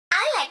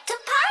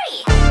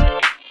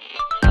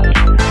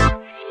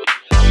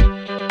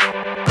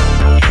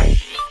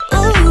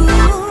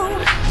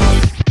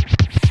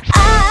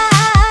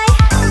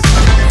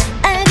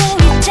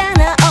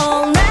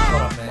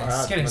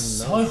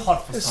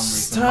for some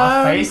reason.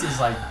 My face is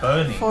like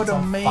burning. For it's the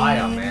on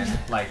fire, man.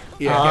 Like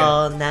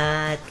all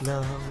night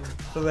long.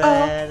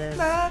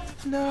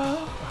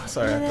 No.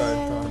 Sorry, I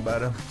thought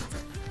about him.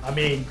 I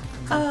mean,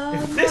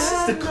 if this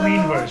is the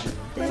clean version,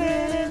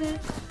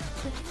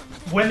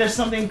 when there's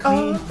something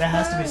clean, there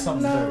has to be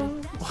something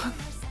dirty.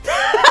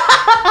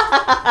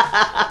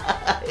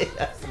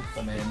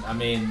 I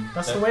mean,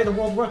 that's the way the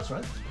world works,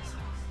 right?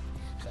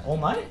 All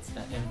night?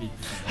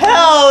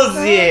 Hells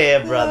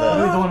yeah, brother. What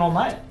are we doing all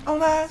night? All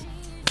night.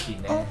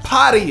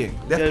 Partying.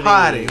 They're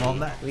partying all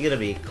night. We're gonna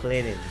be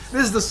cleaning.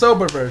 This is the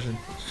sober version.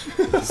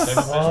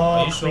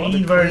 Oh,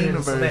 clean version.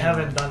 So version. they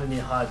haven't done any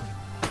hard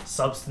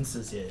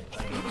substances yet.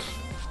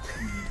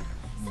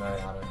 No, I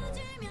don't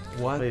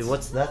know. What? Wait,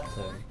 what's that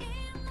term?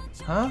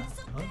 Huh?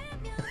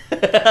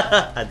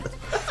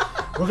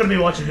 We're gonna be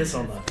watching this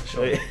all night.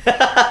 Sure.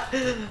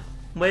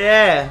 But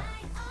yeah,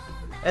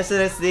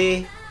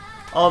 SNSD,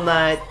 all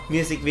night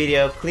music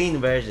video, clean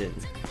version.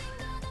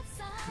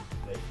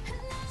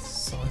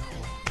 So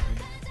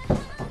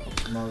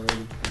not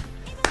ready.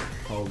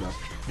 Hold up.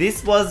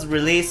 This was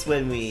released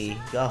when we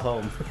got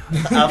home.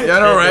 Yeah, I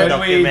know, right?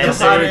 When we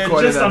decided-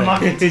 Just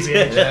unlucky to be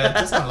Yeah,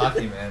 just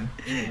unlucky, man.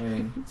 I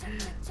mean,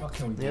 what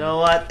can we do? You know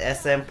what?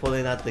 SM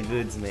pulling out the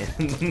goods, man.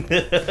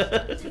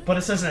 But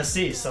it says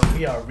SC, so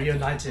we are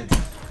reunited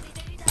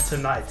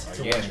tonight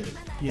to watch it.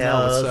 You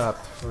know what's up.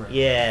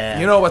 Yeah.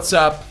 You know what's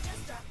up.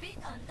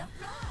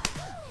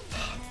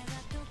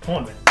 Come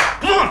on, man.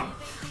 Come on!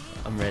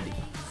 I'm ready.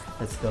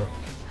 Let's go.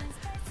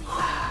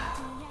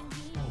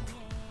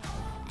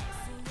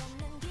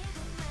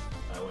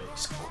 Alright, wait.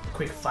 Just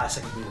quick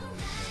 5-second video.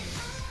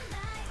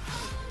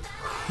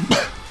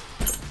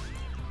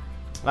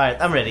 Alright,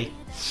 I'm ready.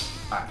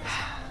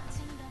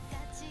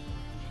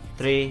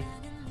 3,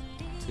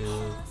 2,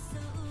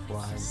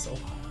 1. So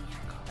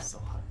hot. So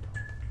hot.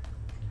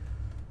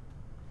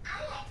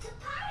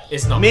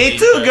 It's not Me clean,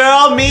 too, but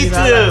girl. Me You know,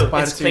 I like to too.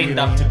 party It's too, cleaned you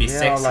know. up to be Yeah, I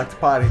sexy. like to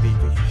party,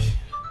 DD.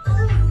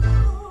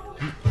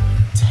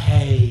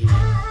 Tay,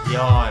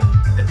 yawn,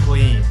 the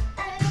queen.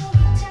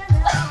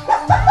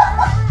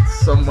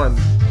 Someone.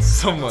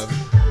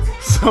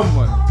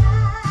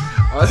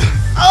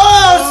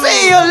 Oh,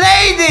 see you,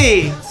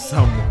 lady.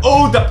 Someone.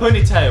 Oh, the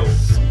ponytail.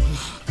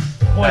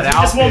 Boys, That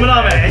we just warming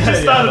up, man. It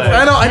just started.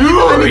 Yeah, I know. I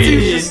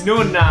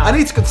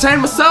need to contain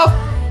myself.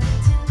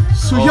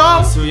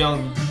 Soo-young.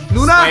 Soo-young.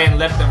 Nuna. Swaying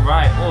left and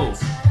right. Oh,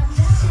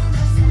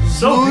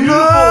 So Luna. beautiful,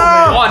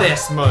 man.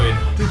 goddess mode.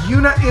 The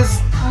Yuna is.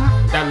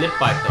 That lip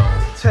bite though.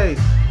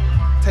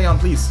 Taeyeon,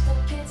 please.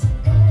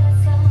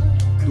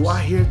 Do I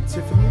hear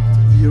Tiffany?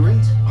 Yuri?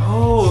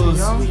 Oh,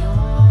 Soo-young.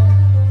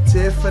 Soo-young.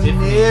 Tiffany.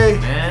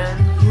 Man.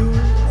 You.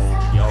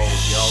 Yo.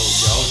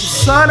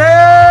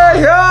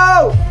 Sunny! Yo! Oh,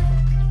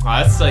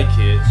 that's so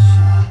cute.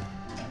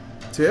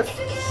 Tiff?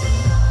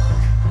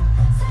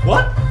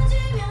 What?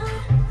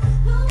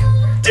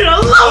 Dude, I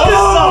love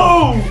this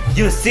song!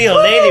 You see a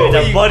lady with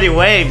the body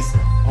waves.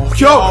 Oh,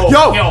 yo!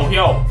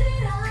 Yo.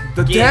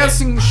 The Get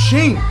dancing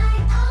machine.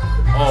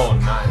 Oh,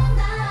 nice.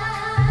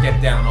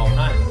 Get down all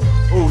night.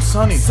 Oh,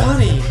 Sunny.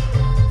 Sunny.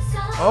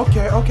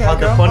 Okay, Oh, the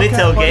girl.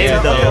 ponytail okay,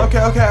 game, though. Okay.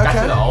 Back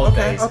to the old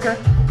days. Okay.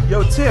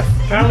 Yo, Tiff.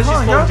 Apparently she's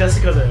come on, calling yo.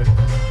 Jessica there.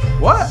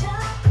 What?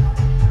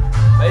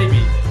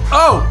 Baby.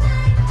 Oh!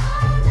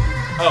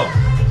 Oh.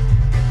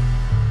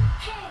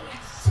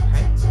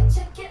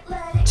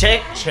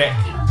 Check.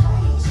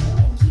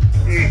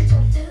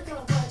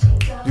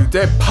 Dude,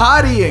 they're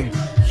partying.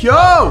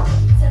 Yo!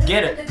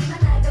 Get it.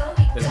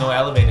 There's no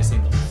elevator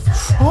signal.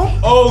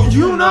 Oh,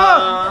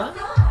 Yuna!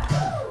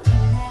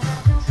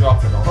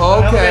 Drop it on. I've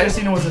Okay. never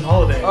seen it was in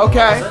holiday.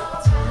 Okay.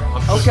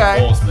 I'm pushing Okay.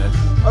 balls, man.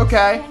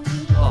 Okay.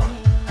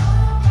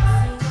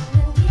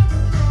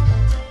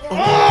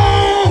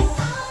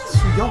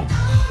 Soo-young.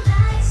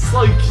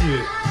 So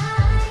cute.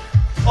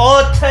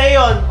 Oh,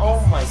 Taeyeon. Oh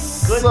my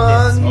goodness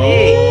Sunny.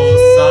 me.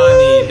 Oh,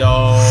 Sunny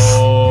though.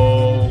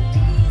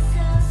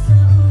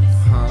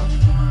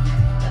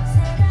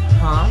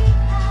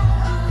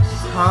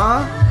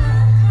 Huh?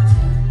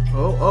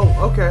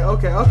 Oh, okay. Oh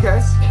my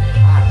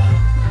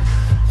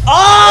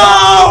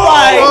Oh,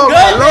 my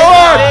goodness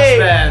Lord. me.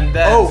 Man,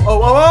 that's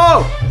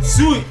Oh!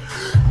 sweet.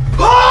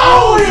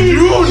 Oh,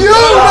 You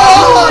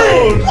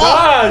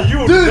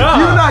Dude,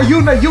 Yuna.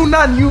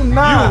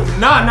 Nah.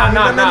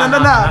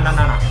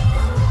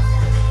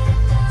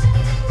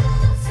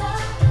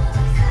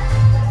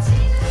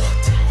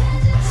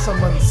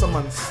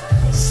 Someone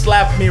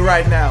slap me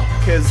right now,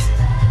 cause.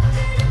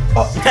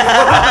 Oh.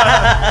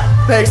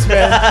 Thanks,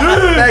 man.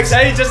 Thanks.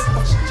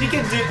 She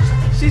can do.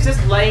 She's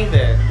just laying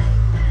there.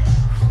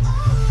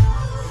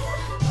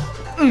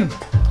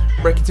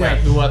 Break it down.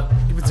 Wait, who what?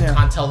 Give it I down.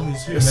 can't tell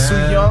who's who, man.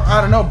 Soo-young.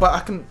 I don't know, but I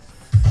can.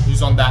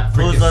 Who's on that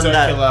freaking Who's on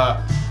that?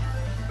 circular?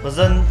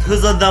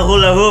 Who's on the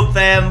hula hoop,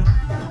 fam?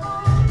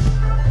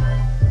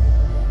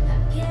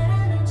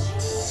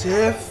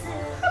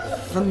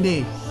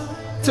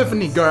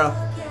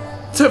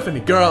 Tiffany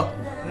girl.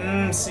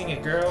 Sing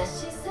it, girl.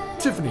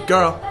 Tiffany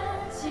girl.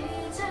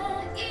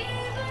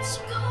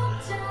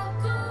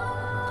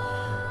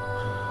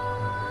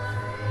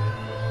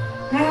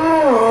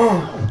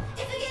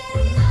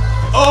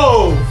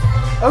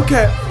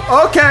 Okay.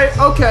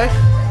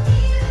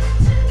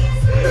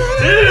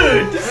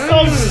 Dude, this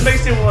song just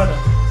makes you wanna.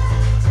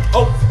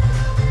 Oh,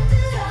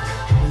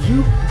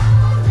 You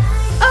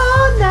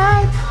all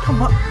night.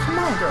 Come on,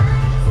 girl.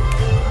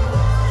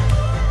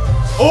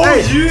 oh,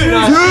 Hey, you dude.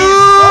 now, she's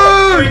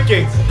so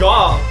freaking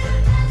gone.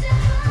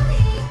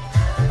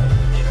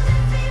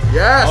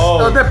 Yes.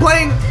 Oh. They're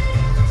playing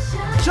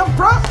jump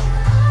rock.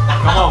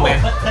 Come on,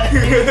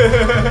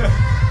 man.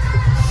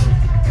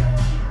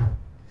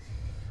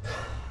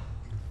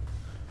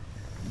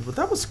 But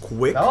that was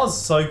quick. That was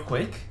so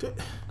quick.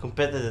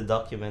 Compared to the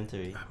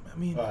documentary. I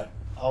mean, Right.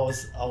 I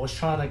was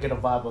trying to get a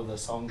vibe of the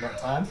song that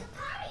time,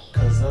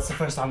 because that's the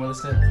first time I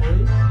listened to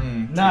it for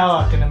you. Now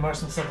I can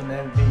immerse myself in the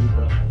MV,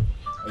 bro.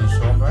 Are you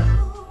sure, bro?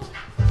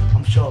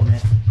 I'm sure,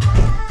 man.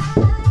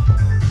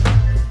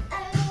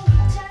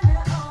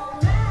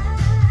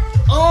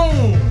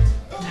 Oh,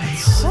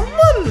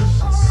 someone.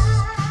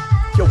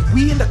 Yo,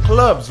 we in the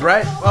clubs,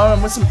 right?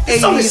 With some 80s.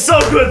 This song is so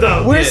good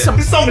though. Where's Yeah. some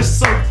This song is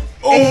so.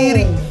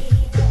 80?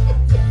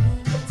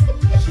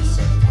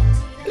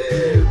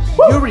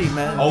 Yuri,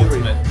 man.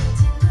 ultimate.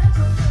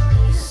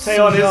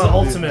 Taeyeon is the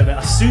ultimate, man.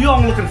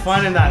 Sooyoung looking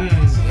fine in that.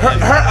 Her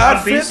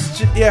outfit,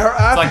 piece. yeah, her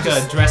It's outfit like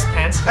just a dress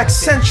pants. kind of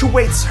thing.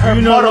 accentuates her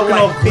You know, looking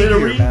all model-like figure,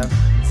 glittery. man.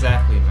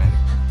 Exactly, man.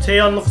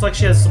 Taeyeon looks like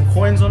she has some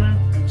coins on her.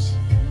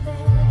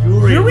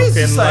 Yuri Yuri's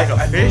looking just like a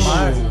I fish.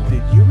 admire-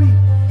 Dude, Yuri,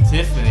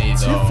 Tiffany,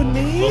 though.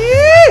 Tiffany, Looking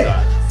like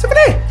that.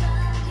 Tiffany,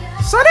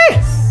 Sunny,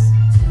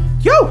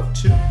 yo.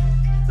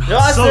 You know,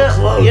 I So still,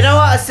 close. you know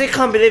what? I still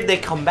can't believe they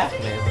come back,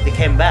 man. They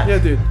came back. Yeah,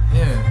 dude.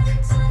 Yeah.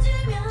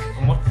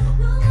 And what-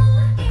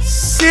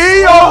 See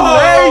your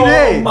Oh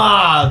lady.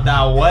 my,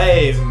 that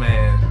wave,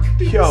 man.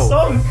 Yo,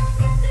 Song.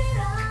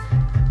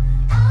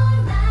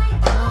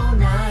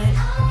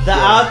 The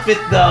outfit,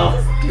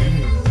 though.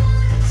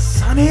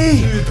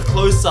 Sunny, Dude, the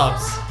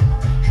close-ups.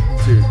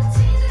 dude.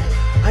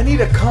 I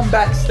need a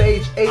comeback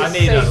stage. I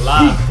need a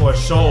laugh for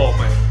sure,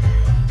 man.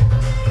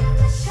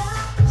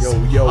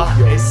 Yo,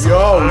 it's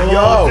so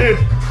Oh, dude.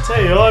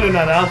 Taeyeon in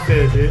that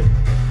outfit, dude.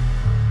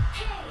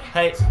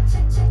 Hey.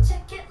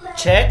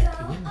 Check.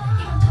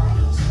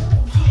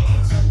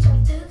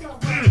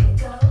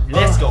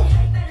 Let's go.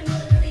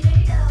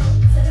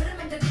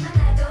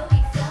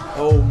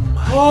 Oh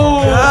my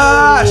Oh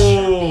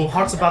gosh.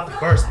 Heart's about to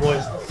burst,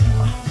 boys.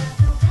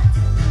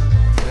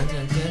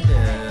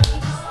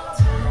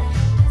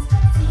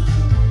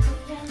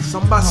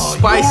 Somebody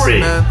spicy, Yuri.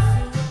 man.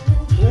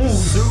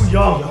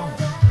 Sooyoung.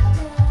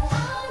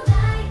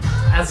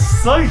 That's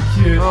so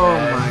cute. Oh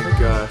man. my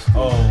gosh.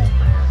 Oh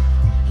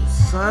man.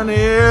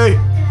 Sunny.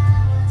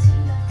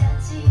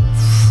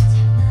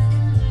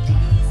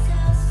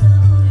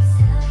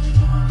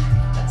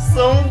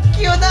 So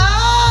cute.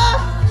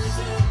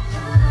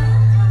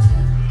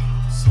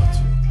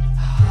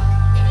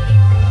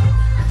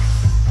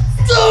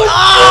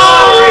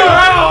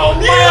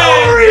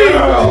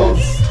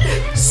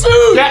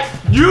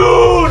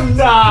 You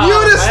nah.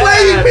 You the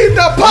slave, man. beat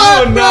the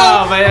pop, You bro.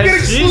 nah, man. I'm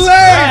getting She's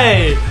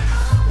slayed. cray.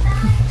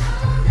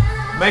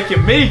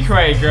 Making me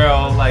cray,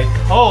 girl. Like,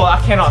 oh, I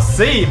cannot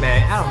see,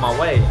 man. Out of my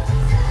way.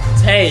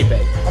 Tay,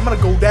 baby. I'm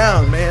gonna go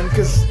down, man,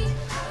 because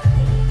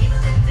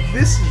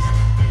this is.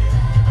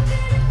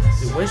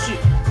 Dude, where's she?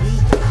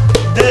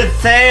 The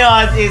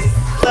Taeyeon is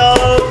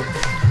so.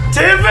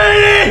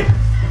 Tiffany!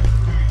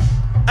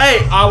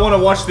 Hey, I want to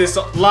watch this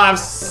live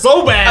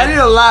so bad. I need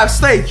a live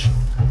stage.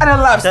 I need a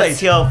live That's stage.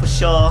 here for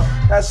sure.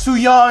 That's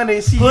Sooyoung and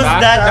they see Who's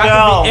that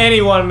girl? could be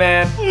anyone,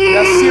 man.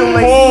 That's Seal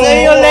Lady.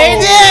 Say your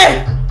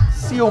lady!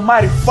 Seal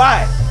Mighty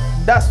Five.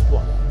 That's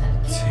what.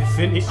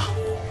 Tiffany.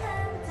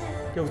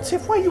 Yo,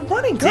 Tiff, why you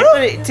running, girl?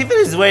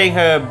 Tiffany's wearing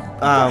her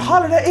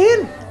Holiday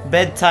Inn.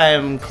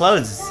 bedtime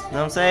clothes. Know what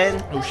I'm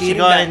saying? Oh, She shit,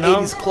 going that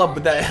home. 80s club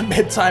with that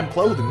bedtime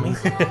clothing, man.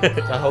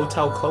 The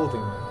hotel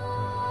clothing.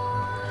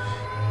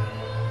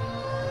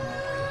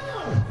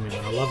 I mean,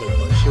 I love it,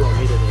 but she won't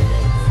meet it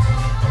anymore.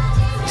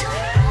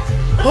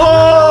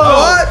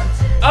 What?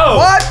 Oh.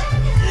 What?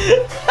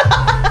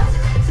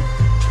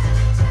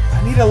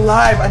 I need a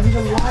live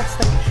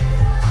stage.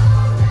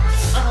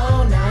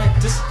 Oh,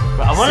 nice. Just.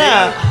 I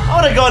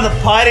wanna go on the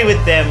party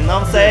with them. Know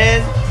what I'm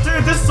saying?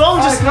 Dude, this song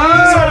just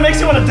sort of makes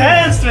you want to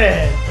dance,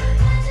 man.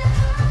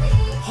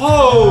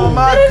 Oh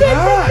my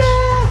gosh.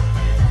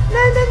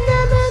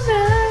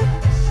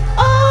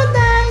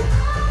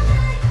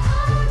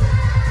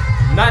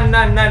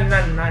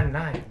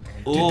 Nine.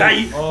 Dude, that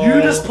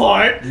Yuna's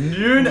part.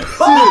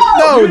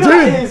 No,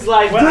 dude. Is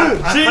like, Well,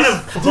 I kind she's,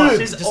 of forgot. dude,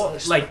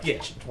 just like,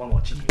 yeah. One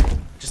more.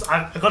 Just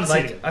I gotta see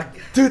it.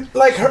 Dude,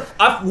 like her,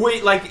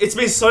 It's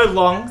been so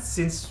long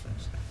since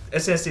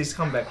SNC's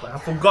comeback. Like, I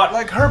forgot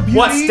like her beauty.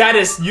 what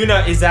status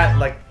Yuna is at.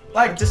 Like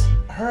just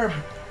her.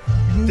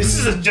 Beauty, This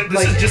is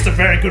just a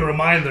very good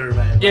reminder,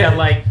 man. yeah,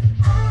 like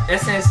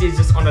SNC is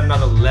just on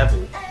another level.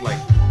 Like,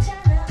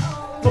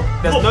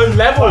 there's no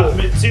level. I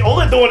mean, see, all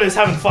they're doing is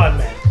having fun,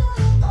 man.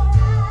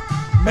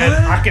 And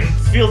I can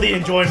feel the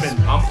enjoyment.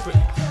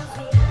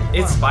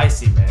 It's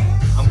spicy, man.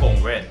 I'm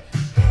going red.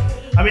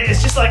 I mean,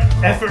 it's just like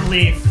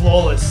effortlessly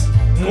flawless.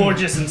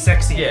 gorgeous and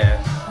sexy.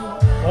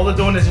 Yeah. All they're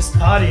doing is just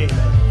partying,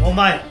 man, all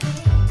night.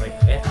 Like,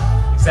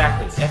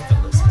 exactly.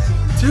 Effortless,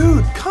 man.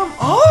 Dude, come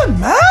on,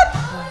 man.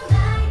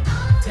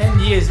 10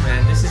 years,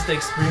 man. This is the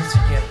experience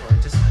you get, bro.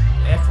 Just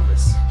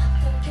effortless.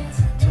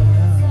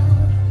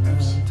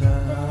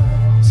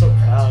 I'm so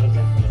proud of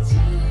them.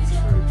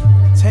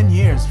 10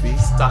 years, B.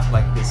 Stuck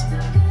like this,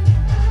 man.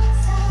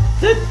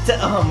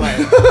 Oh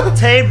my.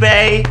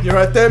 Tay-Bay. You're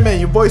right there, man.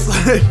 Your boy's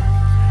like.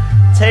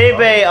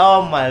 Tay-Bay,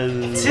 oh my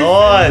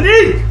lord.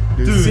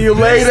 Dude, see you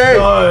later.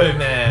 Oh,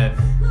 man.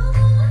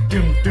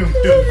 Doom, doom,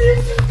 doom,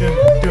 doom, doom,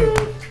 doom, doom,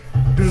 doom.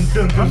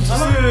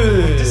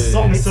 Dude. This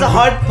song is It's so the good.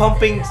 heart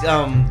pumping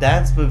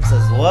dance moves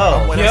as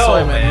well. When I Yo, saw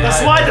it, man.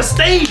 That's why the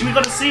stage, we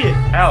gotta see it.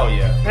 Hell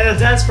yeah. And a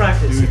dance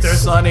practice. Dude, Thursday.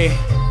 Sonny.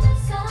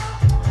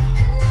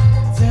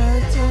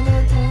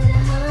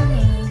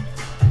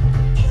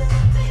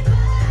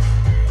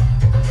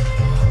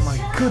 Oh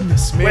my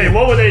goodness, man. Wait,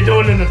 what were they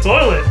doing in the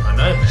toilet? I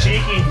know, man.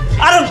 Cheeky.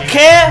 I don't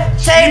care.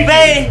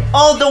 Tay-Bay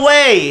all the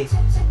way.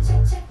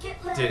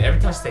 Dude, every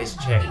time I stage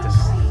check,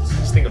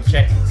 just think of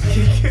check.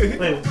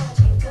 Wait,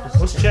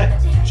 what's check?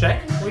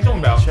 Check? What are you talking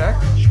about? Check.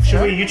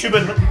 Should we YouTube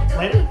it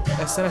later?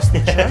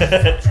 SNSD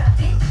check.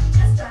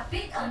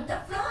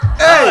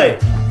 Hey!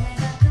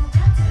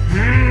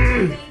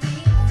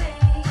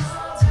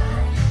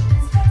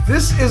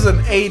 This is an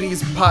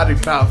 80s party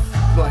mouth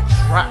like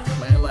track,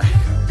 man. Like.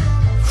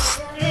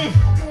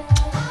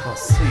 Oh,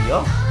 see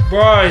ya.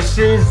 Bro,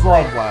 she's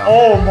like, Wow.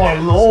 oh my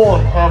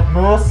lord, have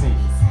mercy.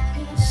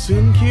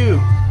 Soon Q,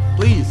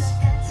 please.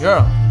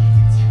 Yeah.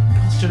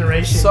 This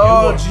generation.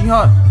 So you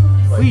Jihan,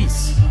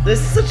 please. This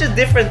is such a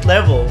different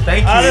level.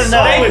 Thank you. I don't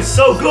know. Oh, it's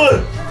so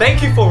good.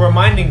 Thank you for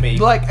reminding me.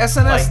 Like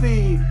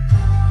SNSD.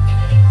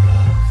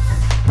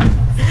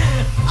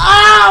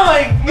 Oh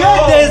my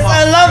goodness, my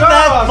I love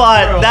that God,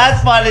 part. bro.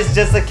 That part is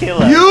just a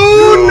killer.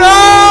 You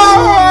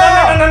know.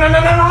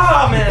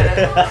 No,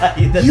 man.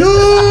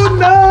 You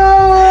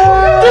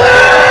know.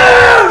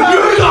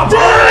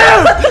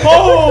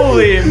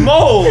 Holy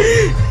moly.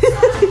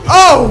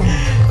 Oh.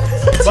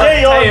 But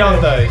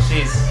Taeyeon though,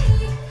 she's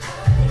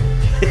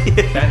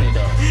Danny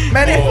though.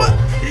 Man, if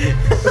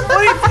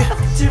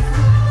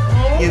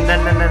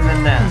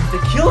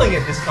They're killing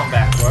it this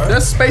comeback, bro.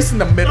 there's space in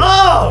the middle.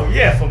 Oh,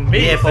 yeah, for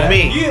me. Yeah, for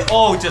me. You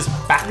all just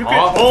back You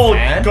off, can all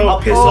man. go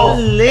piss off.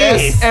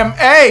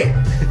 SMA.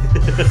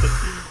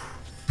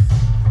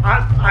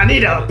 I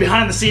need a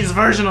behind the scenes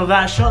version of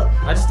that shot.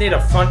 I just need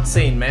a front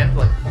scene, man.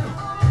 Like,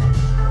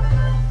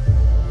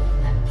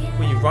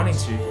 where you running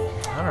to?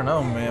 I don't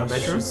know, man.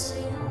 Bedroom?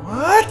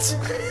 What?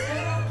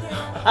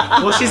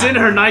 Well, she's in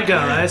her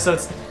nightgown, right? So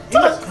it's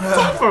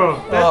time for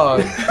her. Oh.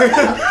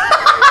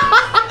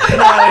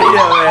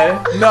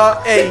 Yeah, man.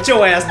 No, hey, Sit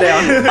your ass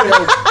down. yo,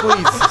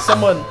 please,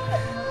 someone.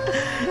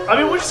 I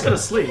mean, we're just gonna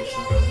sleep.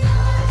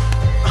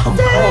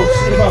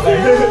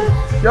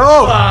 Yo,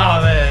 Oh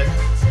man.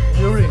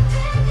 Yuri.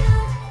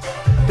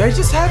 They're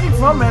just having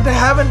fun, man. They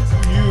haven't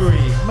Yuri.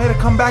 made a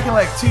comeback in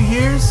like 2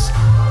 years.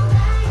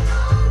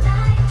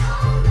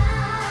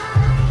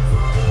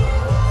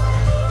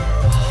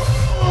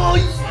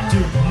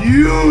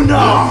 You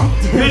know.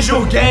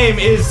 Visual game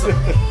is.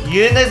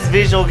 Yuna's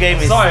visual game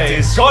is Sorry,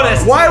 too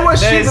goddess. Why was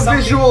she There's the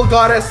something- visual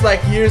goddess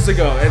like years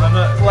ago? And I'm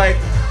not- like,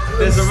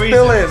 There's a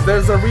still reason. is.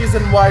 There's a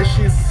reason why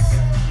she's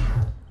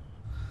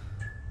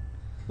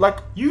like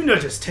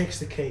Yuna just takes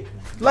the cake.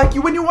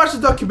 when you watch the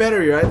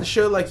documentary, right? The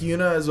show like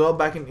Yuna as well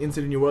back in Into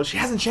the New World. She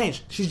hasn't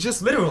changed. She's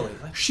just Literally.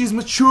 Like, she's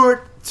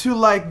matured to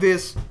like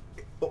this.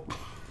 I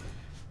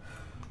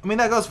mean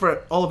that goes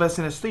for all of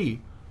SNSD,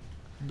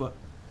 but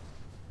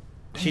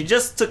She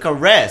just took a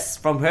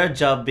rest from her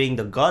job being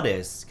the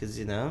goddess, because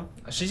you know.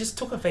 she just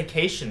took a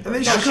vacation. And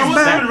then No, she she come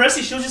wasn't back. even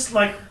resting. She was just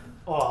like,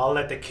 oh, I'll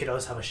let the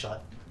kiddos have a shot.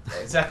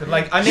 Exactly.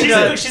 Like I need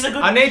She's a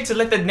good- I need to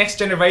let the next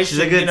generation.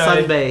 She's a good you know,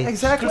 sunbae.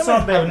 exactly. Good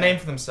man. sunbae. have a name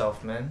for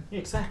themselves, man. Yeah,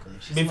 exactly.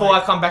 She's Before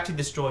like, I come back to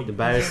destroy you. The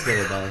battery's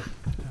gonna die.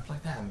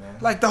 Like that, man.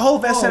 Like the whole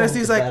SNSD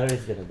is The like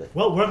battery's gonna die.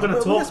 well, we're gonna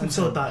Well, talk yes,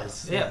 until it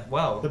dies. Yeah.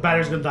 Well. The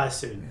battery's gonna die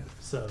soon.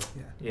 So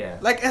Yeah.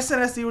 like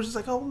SNSD was just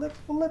like, oh,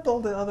 we'll let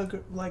all the other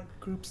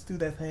groups do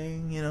their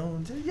thing, you know.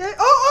 And just, yeah,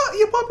 oh,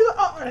 you're popular.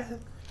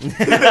 Oh,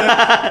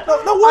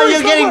 no Oh, worries,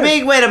 you're no getting worries.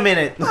 big. Wait a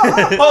minute.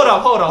 Hold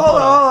up. Hold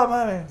on,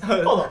 my man.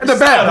 hold on. The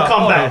band.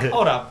 Hold back. up.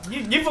 Hold up.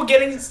 You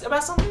forgetting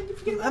about something? You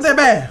forgetting about And then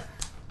bam,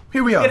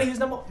 here we are. Forgetting his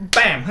number?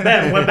 Bam.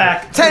 Bam, we're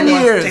back. 10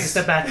 Everyone years. Take a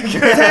step back.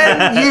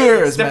 10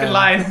 years, Step man. in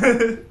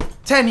line.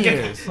 10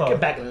 years. Get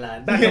back in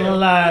line. Back in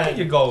line.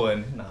 You're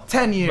going. No.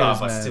 10 years, Nah,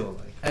 but man. still,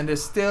 like. And they're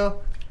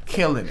still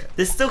killing it.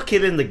 They're still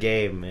killing the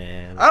game,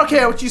 man. I don't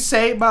care what you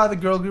say about the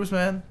girl groups,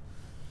 man.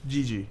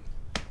 GG.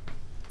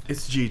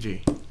 It's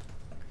GG.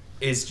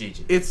 Is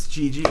GG. It's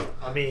GG.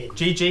 I mean,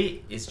 GG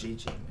is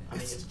GG, man.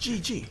 It's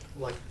GG.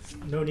 like,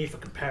 no need for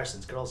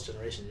comparisons. Girls'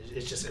 generation.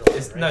 It's just girls'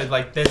 It's, generation. no,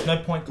 like, there's no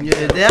point. Yeah,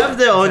 they have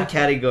their own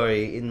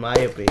category, in my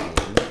opinion.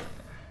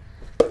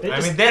 They I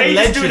just, mean, they're they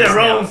just do legends their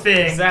now. own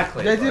thing.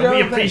 Exactly. They do And their we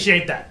own thing.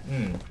 appreciate that.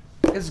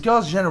 It's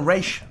girls'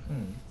 generation.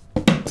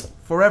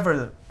 Forever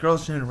the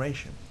girls'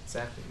 generation.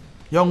 Exactly.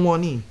 Young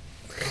Wani.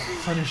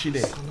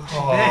 소녀시대.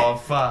 Oh,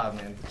 fuck,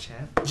 man. The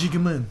champ.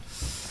 지금은.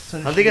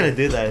 How are they gonna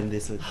do that in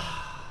this one?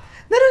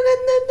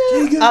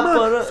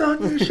 지금은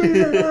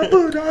소녀시대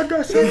앞으로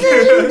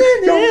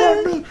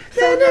영원히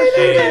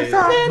소녀시대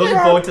Looking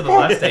forward to the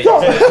live stage.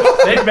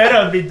 They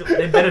better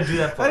do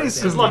that for That us.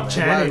 is It's like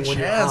chanting when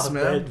you're chance, out of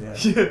man. bed.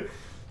 Yeah.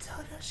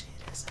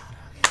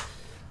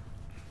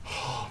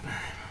 Oh man.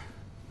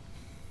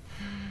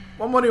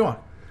 What more do you want?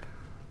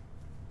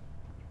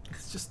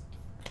 It's just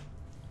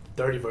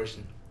Dirty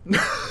version.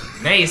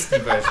 Nasty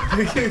version.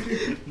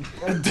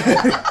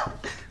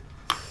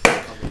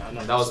 I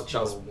know That was- this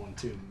that was- one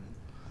too.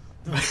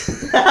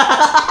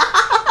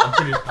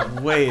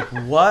 wait.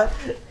 What?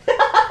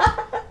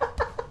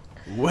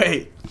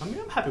 Wait. I mean,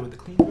 I'm happy with the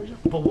clean version,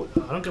 but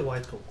I don't get why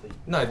it's called clean.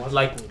 No, Why is it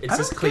like clean? it's I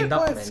just don't cleaned get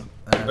up, why man.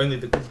 it's- Only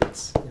the good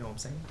bits. You know what I'm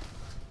saying?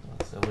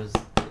 So it was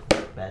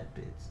bad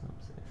bits.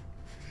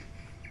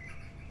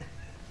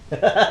 You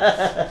know what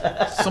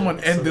I'm saying? Someone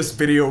end this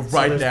video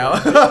right there's now.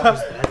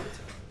 bad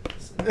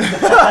bits.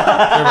 You're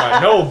right.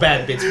 No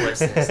bad bits for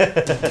us.